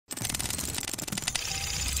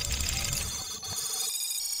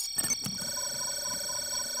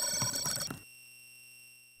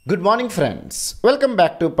Good morning friends, welcome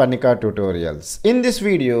back to Panika Tutorials. In this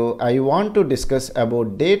video, I want to discuss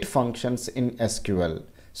about date functions in SQL.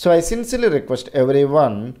 So I sincerely request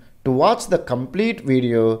everyone to watch the complete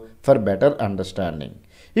video for better understanding.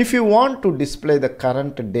 If you want to display the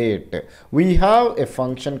current date, we have a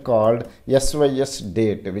function called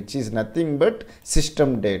SYSDATE, which is nothing but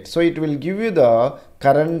system date. So it will give you the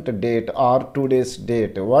current date or today's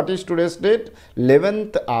date. What is today's date?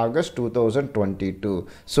 11th August 2022.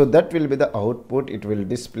 So that will be the output it will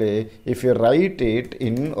display if you write it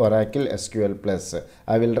in Oracle SQL Plus.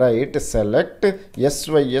 I will write select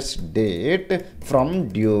SYSDATE from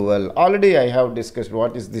dual. Already I have discussed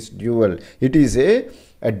what is this dual. It is a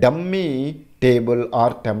dummy table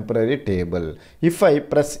or temporary table. If I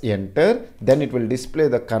press enter, then it will display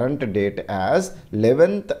the current date as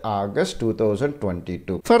 11th August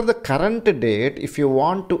 2022. For the current date, if you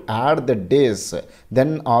want to add the days,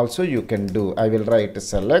 then also you can do. I will write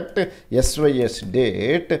select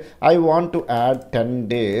SYSDATE. I want to add 10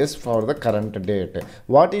 days for the current date.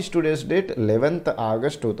 What is today's date? 11th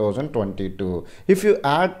August 2022. If you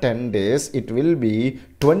add 10 days, it will be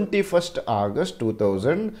 21st August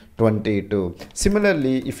 2022.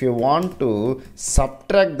 Similarly, if you want to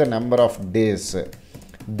subtract the number of days,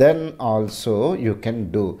 then also you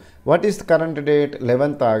can do. What is the current date?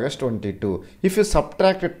 11th August 22. If you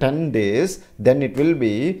subtract 10 days, then it will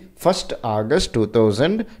be 1st August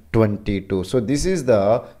 2022. So this is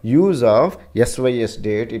the use of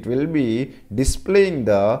SYSDATE. It will be displaying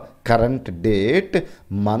the current date,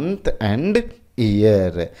 month and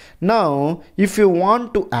year. Now, if you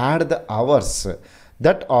want to add the hours,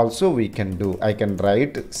 that also we can do. I can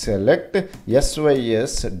write select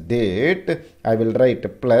SYSDATE. I will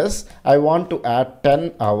write plus. I want to add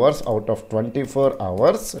 10 hours out of 24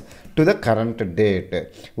 hours to the current date.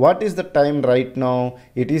 What is the time right now?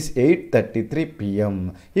 It is 8:33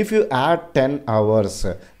 p.m. If you add 10 hours,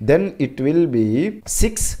 then it will be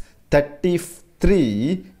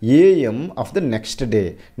 6:33 a.m. of the next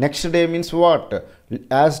day. Next day means what?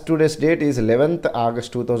 As today's date is 11th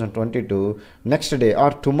August 2022, next day or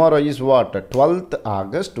tomorrow is what? 12th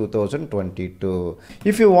August 2022.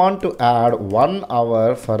 If you want to add 1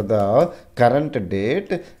 hour for the current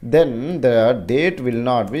date, then the date will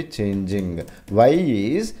not be changing. Why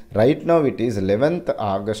is right now it is 11th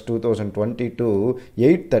August 2022,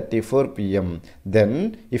 8:34 p.m.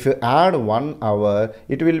 Then if you add 1 hour,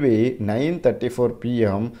 it will be 9:34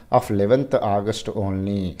 p.m. of 11th August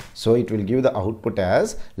only. So it will give the output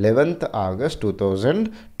as 11th August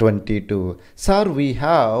 2022. Sir, we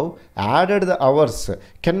have added the hours.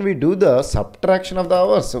 Can we do the subtraction of the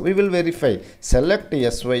hours? We will verify. Select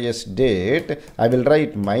SYSDATE. I will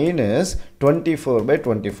write minus 24 by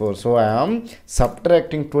 24. So I am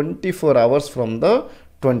subtracting 24 hours from the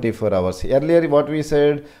 24 hours. Earlier what we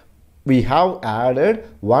said? We have added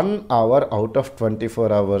 1 hour out of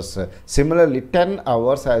 24 hours. Similarly, 10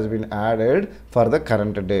 hours has been added for the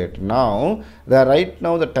current date. Now, right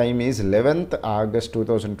now the time is 11th August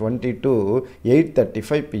 2022,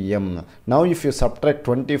 8:35 p.m. Now, if you subtract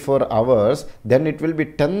 24 hours, then it will be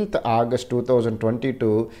 10th August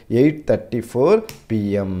 2022, 8:34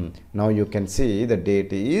 p.m. Now, you can see the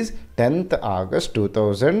date is 10th August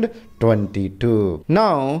 2022.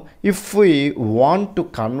 Now, if we want to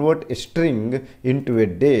convert a string into a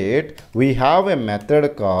date, we have a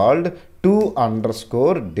method called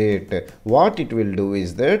to_date. What it will do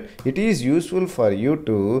is that it is useful for you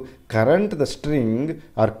to current the string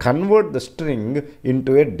or convert the string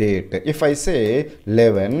into a date. If I say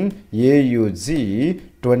 11 AUG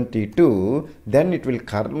 22, then it will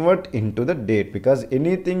convert into the date, because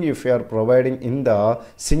anything if you are providing in the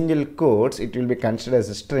single quotes, it will be considered as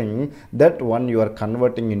a string. That one you are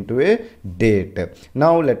converting into a date.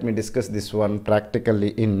 Now let me discuss this one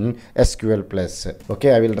practically in SQL Plus.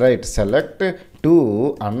 Okay, I will write select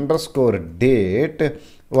to_date.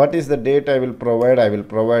 What is the date I will provide? I will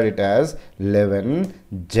provide it as 11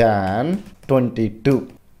 Jan 22.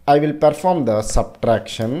 I will perform the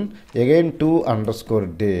subtraction again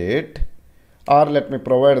to_date, or let me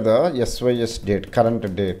provide the SYSDATE current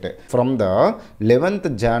date. From the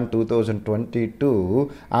 11th Jan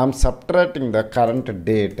 2022, I am subtracting the current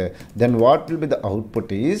date. Then what will be the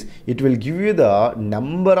output is, it will give you the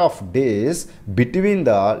number of days between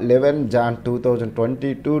the 11th Jan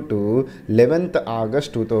 2022 to 11th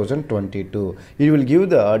August 2022. It will give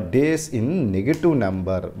the days in negative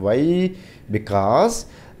number. Why? Because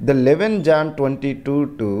the 11 Jan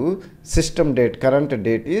 22 to system date, current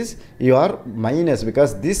date is your minus,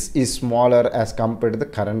 because this is smaller as compared to the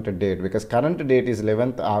current date, because current date is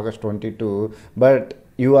 11th August 22, but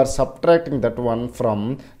you are subtracting that one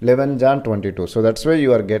from 11 Jan 22. So that's why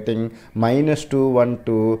you are getting minus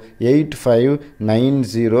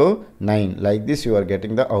 212,85909. Like this you are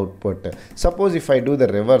getting the output. Suppose if I do the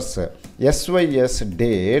reverse,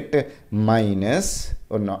 SYSDATE minus,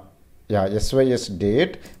 or no, yeah,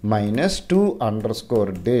 SYSDATE minus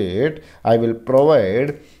 2_date, I will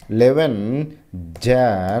provide 11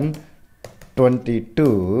 Jan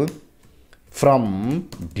 22 from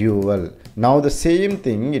dual. Now the same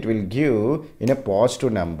thing it will give in a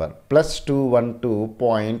positive number, plus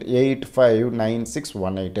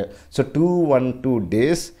 212.859618. So 212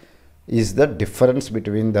 days is the difference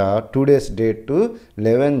between the today's date to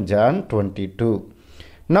 11 Jan 22.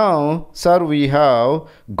 Now, sir, we have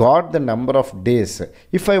got the number of days.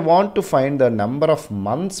 If I want to find the number of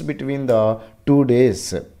months between the 2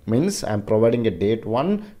 days, means I am providing a date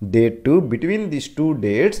 1, date 2. Between these 2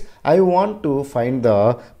 dates, I want to find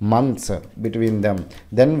the months between them.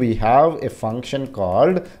 Then we have a function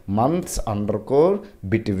called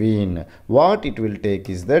months_between. What it will take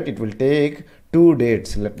is that it will take 2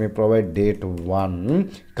 dates. Let me provide date 1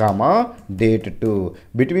 comma date 2.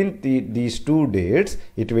 Between these 2 dates,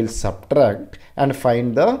 it will subtract and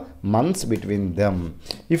find the months between them.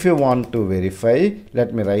 If you want to verify,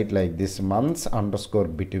 let me write like this,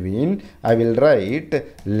 months_between. I will write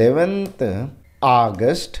 11th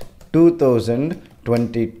August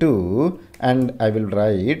 2022 and I will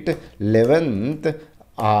write 11th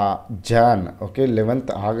Jan. Okay, 11th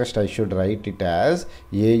August I should write it as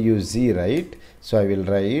AUZ, right? So I will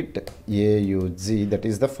write AUZ, that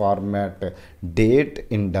is the format, date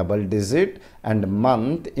in double digit and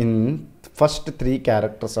month in first 3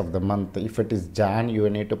 characters of the month. If it is Jan, you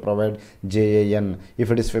need to provide JAN. If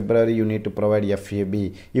it is February, you need to provide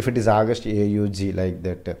FAB. If it is August, AUG, like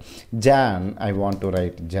that. Jan, I want to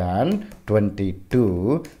write Jan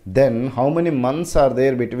 22. Then how many months are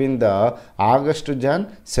there between the August to Jan?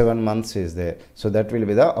 7 months is there. So that will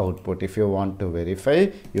be the output. If you want to verify,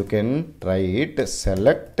 you can write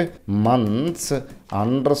select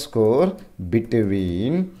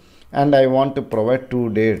months_between. And I want to provide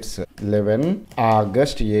 2 dates, 11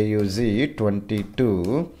 August AUZ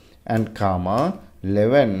 22 and comma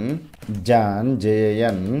 11 Jan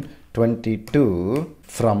JAN 22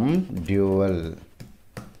 from dual.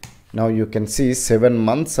 Now you can see 7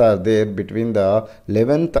 months are there between the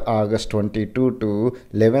 11th August 22 to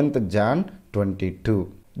 11th Jan 22.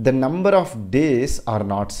 The number of days are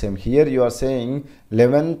not same. Here you are saying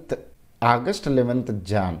 11th August, 11th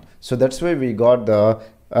Jan. So that's why we got the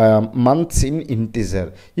months in integer.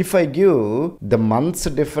 If I give the months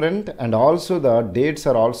different and also the dates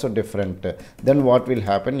are also different, then what will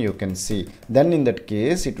happen, you can see. Then in that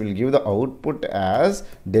case it will give the output as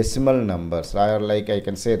decimal numbers, or like I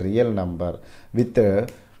can say real number with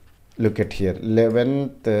look at here,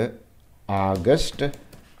 11th August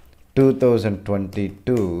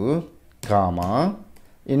 2022 comma,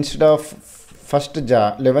 instead of first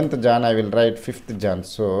Jan, 11th Jan, I will write 5th Jan.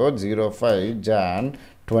 So 05 Jan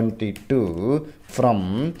 22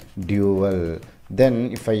 from dual.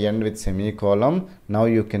 Then if I end with semicolon, now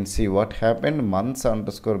you can see what happened,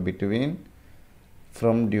 months_between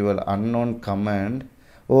from dual, unknown command.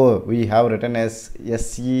 Oh, we have written as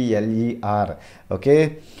SELER.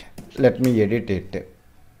 Okay, let me edit it.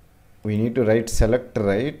 We need to write select,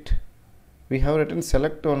 right? We have written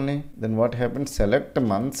select only. Then what happened? Select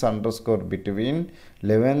months_between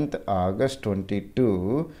 11th August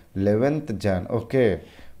 22, 11th Jan. Okay,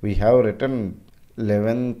 we have written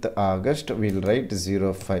 11th August. We'll write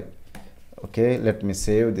 05. Okay, let me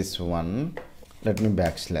save this one. Let me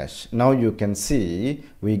backslash. Now you can see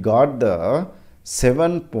we got the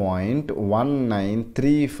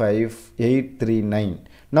 7.1935839.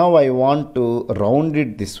 Now I want to round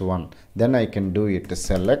it this one. Then I can do it.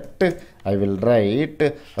 Select. I will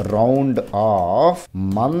write round off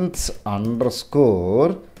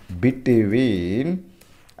months_between.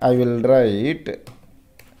 I will write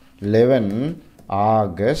 11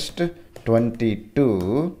 August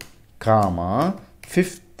 22 comma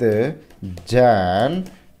 5th Jan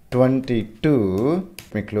 22.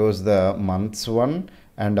 Let me close the months one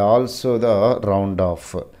and also the round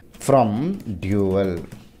off from dual.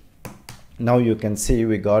 Now you can see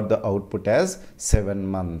we got the output as 7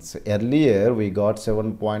 months. Earlier we got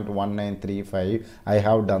 7.1935. I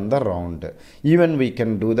have done the round. Even we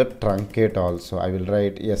can do the truncate also. I will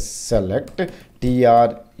write yes, select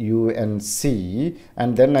TRUNC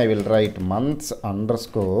and then I will write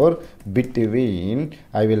months_between.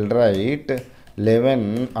 I will write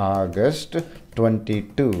 11 August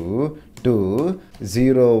 22 to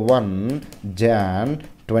 01 Jan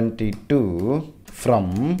 22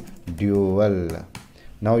 from dual.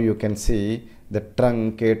 Now you can see the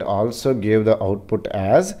truncate also gave the output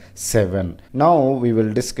as 7. Now we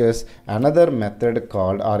will discuss another method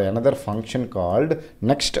called, or another function called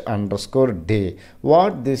next underscore day.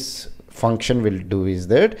 What this function will do is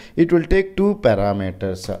that it will take two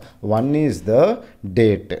parameters. One is the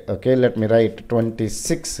date. Okay, let me write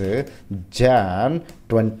 26 Jan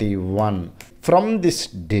 21. From this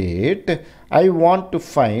date I want to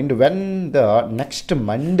find when the next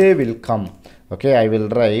Monday will come. Okay, I will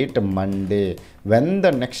write Monday. When the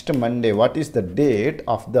next Monday, what is the date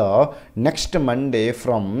of the next Monday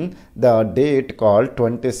from the date called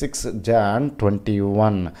 26 Jan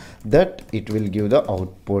 21, that it will give the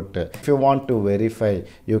output. If you want to verify,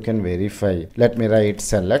 you can verify. Let me write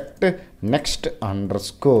select next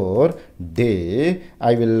underscore day.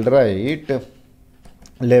 I will write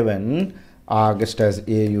 11 August as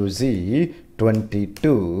AUZ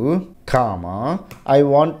 22, comma, I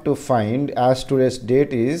want to find, as today's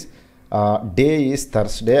date is day is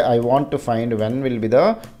Thursday, I want to find when will be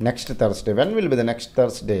the next Thursday. When will be the next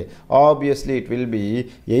Thursday? Obviously it will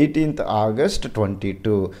be 18th August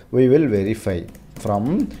 22. We will verify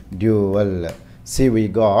from dual. See, we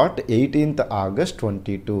got 18th August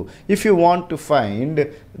 22. If you want to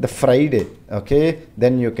find the Friday, okay,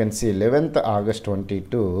 then you can see 11th August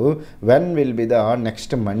 22. When will be the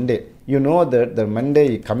next Monday? You know that the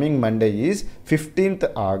Monday, coming Monday is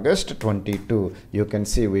 15th August 22. You can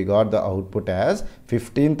see we got the output as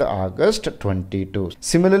 15th August 22.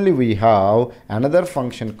 Similarly, we have another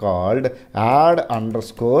function called add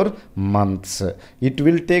underscore months. It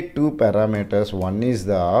will take two parameters. One is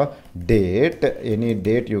the date. Any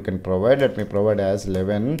date you can provide. Let me provide as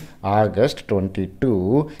 11 August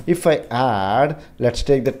 22. If I add, let's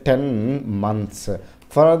take the 10 months.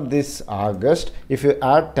 For this August, if you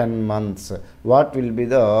add 10 months, what will be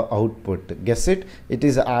the output? Guess it. It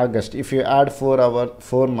is August. If you add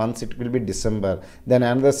 4 months, it will be December. Then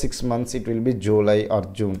another 6 months, it will be July or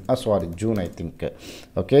June. June, I think.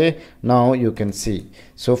 Okay. Now you can see.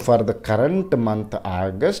 So for the current month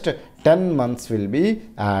August, 10 months will be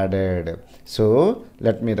added. So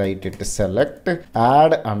let me write it. Select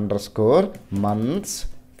add underscore months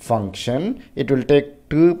function. It will take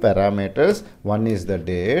two parameters. One is the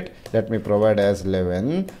date. Let me provide as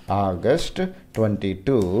 11 August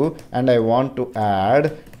 22, and I want to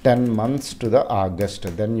add 10 months to the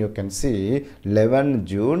August. Then you can see 11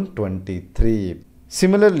 June 23.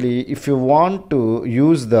 Similarly, if you want to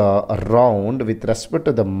use the round with respect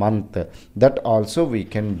to the month, that also we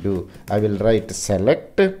can do. I will write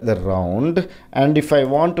select the round, and if I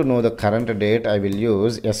want to know the current date, I will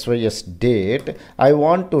use SYSDATE. I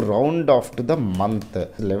want to round off to the month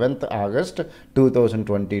 11th August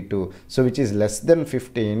 2022, so which is less than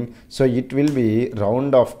 15, so it will be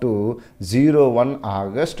round off to 01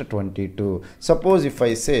 August 22. Suppose if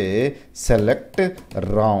I say select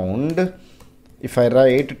round, if I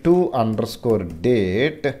write to underscore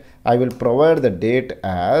date, I will provide the date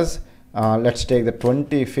as let's take the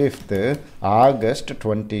 25th August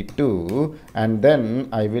 22, and then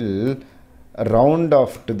I will round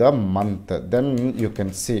off to the month. Then you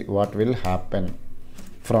can see what will happen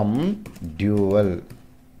from dual.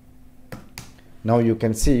 Now you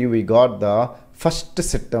can see we got the 1st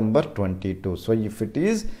September 22. So if it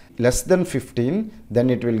is less than 15, then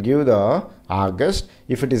it will give the August.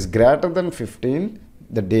 If it is greater than 15,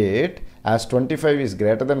 the date, as 25 is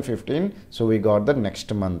greater than 15, so we got the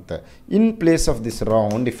next month. In place of this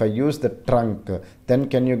round, if I use the trunk, then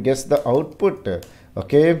can you guess the output?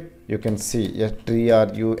 Okay, you can see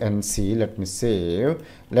trunc. Let me save.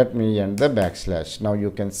 Let me end the backslash. Now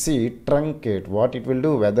you can see truncate. What it will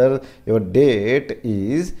do, whether your date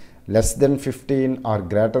is less than 15 or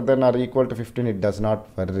greater than or equal to 15, it does not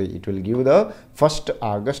worry. It will give the 1st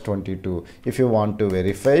August 22. If you want to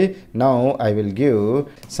verify, now I will give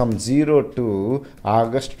some 0 to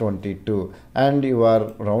August 22, and you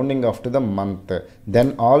are rounding off to the month.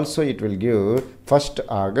 Then also it will give 1st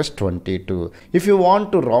August 22. If you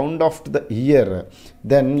want to round off to the year,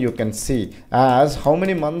 then you can see as how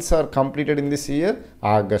many months are completed in this year?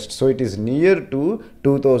 August. So it is near to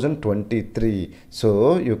 2023.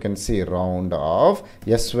 So you can see round off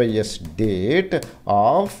SYSDATE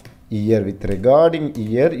of year. With regarding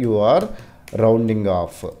year, you are rounding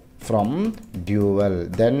off from dual.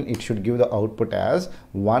 Then it should give the output as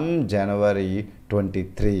 1 January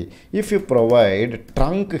 23. If you provide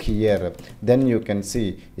trunk here, then you can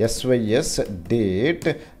see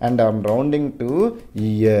SYSDATE, and I am rounding to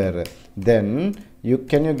year. Then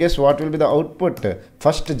can you guess what will be the output?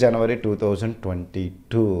 1st January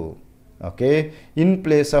 2022. Okay, in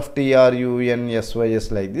place of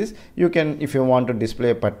trunsys like this, you can, if you want to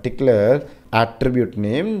display a particular attribute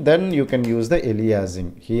name, then you can use the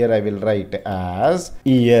aliasing. Here I will write as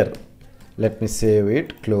year. Let me save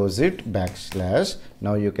it, close it, backslash.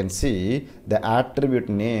 Now you can see the attribute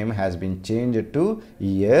name has been changed to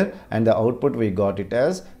year, and the output we got it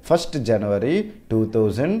as 1st January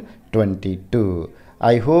 2022.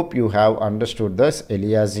 I hope you have understood this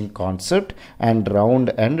aliasing concept and round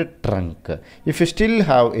and trunk. If you still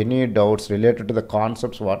have any doubts related to the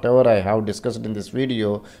concepts whatever I have discussed in this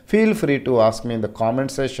video, feel free to ask me in the comment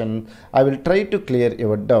section. I will try to clear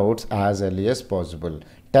your doubts as early as possible.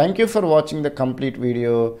 Thank you for watching the complete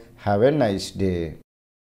video. Have a nice day.